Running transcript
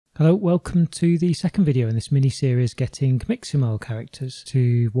Hello, welcome to the second video in this mini-series getting Mixamo characters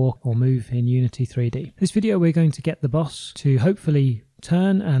to walk or move in Unity 3D. This video we're going to get the boss to hopefully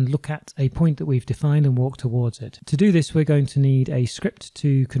turn and look at a point that we've defined and walk towards it. To do this we're going to need a script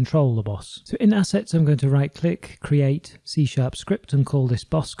to control the boss. So in Assets I'm going to right click, create C# script and call this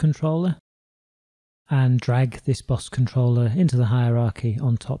boss controller, and drag this boss controller into the hierarchy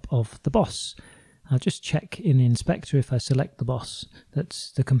on top of the boss. I'll just check in the inspector if I select the boss that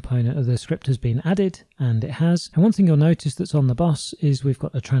the component of the script has been added, and it has. And one thing you'll notice that's on the boss is we've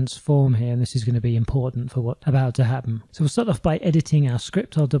got a transform here, and this is going to be important for what's about to happen. So we'll start off by editing our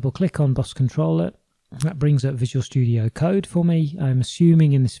script. I'll double click on boss controller. That brings up Visual Studio Code for me. I'm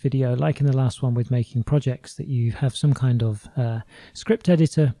assuming in this video, like in the last one with making projects, that you have some kind of script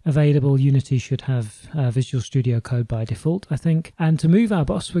editor available. Unity should have Visual Studio Code by default, I think. And to move our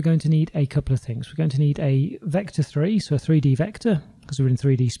boss, we're going to need a couple of things. We're going to need a vector 3, so a 3D vector, because we're in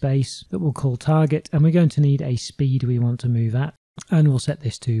 3D space, that we'll call target. And we're going to need a speed we want to move at, and we'll set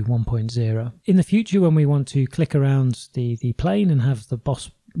this to 1.0. In the future, when we want to click around the plane and have the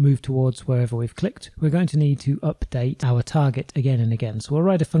boss move towards wherever we've clicked, we're going to need to update our target again and again. So we'll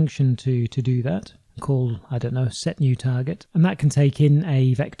write a function to do that, call, I don't know, set new target, and that can take in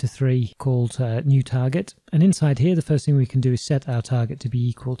a vector 3 called new target. And inside here the first thing we can do is set our target to be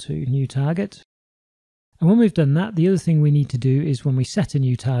equal to new target. And when we've done that, the other thing we need to do is when we set a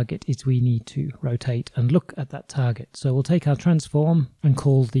new target is we need to rotate and look at that target. So we'll take our transform and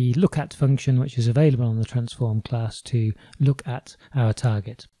call the look at function, which is available on the transform class, to look at our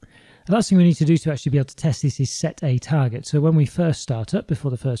target. The last thing we need to do to actually be able to test this is set a target. So when we first start up,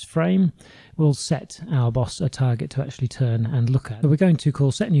 before the first frame, we'll set our boss a target to actually turn and look at. So we're going to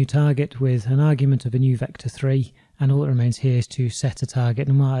call set new target with an argument of a new vector 3, and all that remains here is to set a target,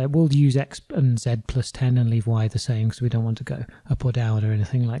 and we'll use x and z plus 10 and leave y the same because we don't want to go up or down or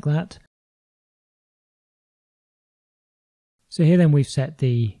anything like that. So here then we've set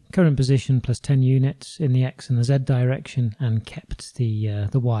the current position plus 10 units in the x and the z direction and kept the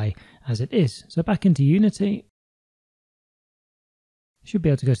y as it is. So back into Unity, should be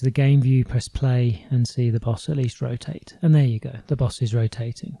able to go to the game view, press play and see the boss at least rotate. And there you go, the boss is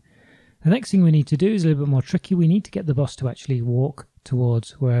rotating. The next thing we need to do is a little bit more tricky. We need to get the boss to actually walk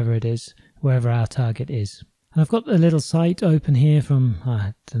towards wherever it is, wherever our target is. And I've got a little site open here from,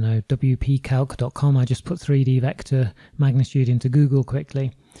 I don't know, wpcalc.com. I just put 3D vector magnitude into Google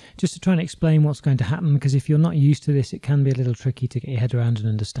quickly, just to try and explain what's going to happen, because if you're not used to this, it can be a little tricky to get your head around and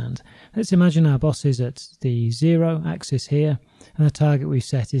understand. Let's imagine our boss is at the 0 axis here, and the target we've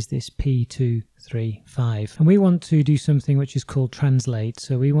set is this P235. And we want to do something which is called translate.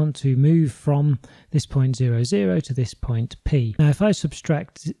 So we want to move from this point 0, 0 to this point P. Now if I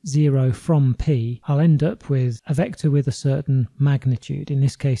subtract 0 from P, I'll end up with a vector with a certain magnitude. In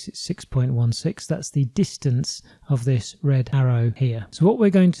this case it's 6.16. That's the distance of this red arrow here. So what we're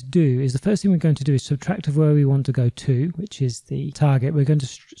going to do is, the first thing we're going to do is subtract of where we want to go to, which is the target. We're going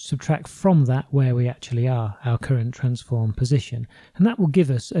to subtract from that where we actually are, our current transform position. And that will give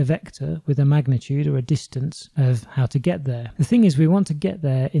us a vector with a magnitude or a distance of how to get there. The thing is, we want to get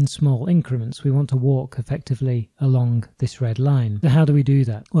there in small increments. We want to walk effectively along this red line. So how do we do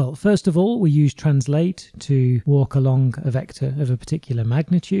that? Well, first of all, we use translate to walk along a vector of a particular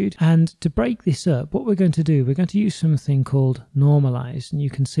magnitude. And to break this up, what we're going to do, we're going to use something called Normalize. And you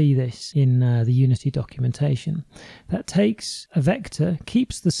can see this in the Unity documentation. That takes a vector,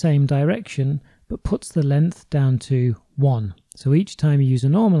 keeps the same direction, but puts the length down to 1. So each time you use a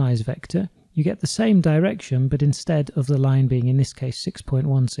normalize vector, you get the same direction, but instead of the line being, in this case,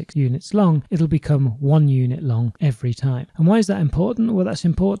 6.16 units long, it'll become 1 unit long every time. And why is that important? Well, that's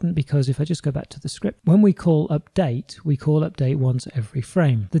important because if I just go back to the script, when we call update once every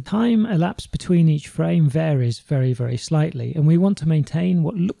frame. The time elapsed between each frame varies very, very slightly, and we want to maintain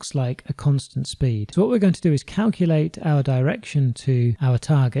what looks like a constant speed. So what we're going to do is calculate our direction to our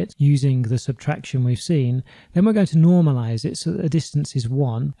target using the subtraction we've seen. Then we're going to normalize it so that the distance is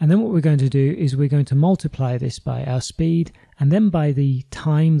 1, and then what we're going to do is we're going to multiply this by our speed and then by the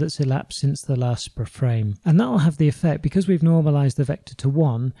time that's elapsed since the last frame. And that will have the effect, because we've normalized the vector to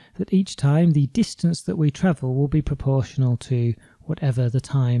 1, that each time the distance that we travel will be proportional to whatever the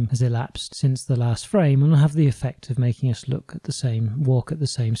time has elapsed since the last frame, and will have the effect of making us walk at the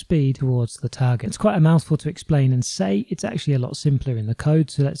same speed towards the target. It's quite a mouthful to explain and say. It's actually a lot simpler in the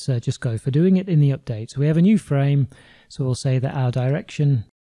code, so let's just go for doing it in the update. So we have a new frame, so we'll say that our direction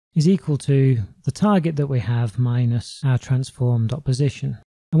is equal to the target that we have minus our transform.position.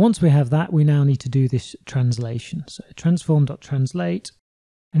 And once we have that, we now need to do this translation. So transform.translate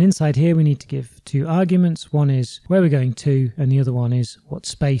And inside here we need to give two arguments. One is where we're going to, and the other one is what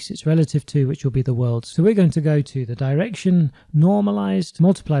space it's relative to, which will be the world. So we're going to go to the direction normalized,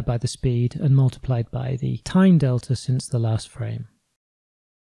 multiplied by the speed, and multiplied by the time delta since the last frame.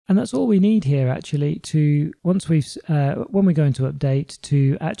 And that's all we need here actually to, once we've, when we go into update,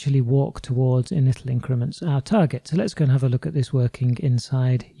 to actually walk towards in little increments our target. So let's go and have a look at this working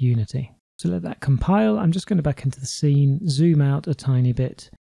inside Unity. So let that compile. I'm just going to back into the scene, zoom out a tiny bit,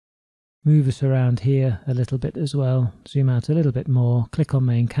 move us around here a little bit as well, zoom out a little bit more, click on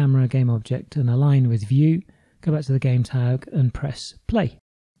main camera, game object, and align with view, go back to the game tag and press play.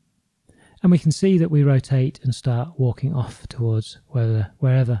 And we can see that we rotate and start walking off towards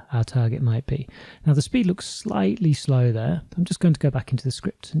wherever our target might be. Now the speed looks slightly slow there. I'm just going to go back into the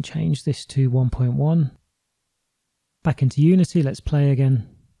script and change this to 1.1. Back into Unity, let's play again.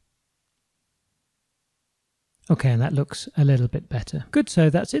 Okay, and that looks a little bit better. Good, so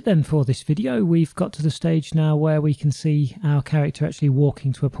that's it then for this video. We've got to the stage now where we can see our character actually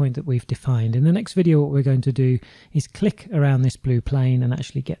walking to a point that we've defined. In the next video, what we're going to do is click around this blue plane and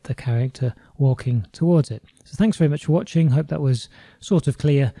actually get the character walking towards it. So thanks very much for watching. Hope that was sort of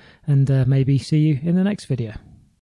clear, and maybe see you in the next video.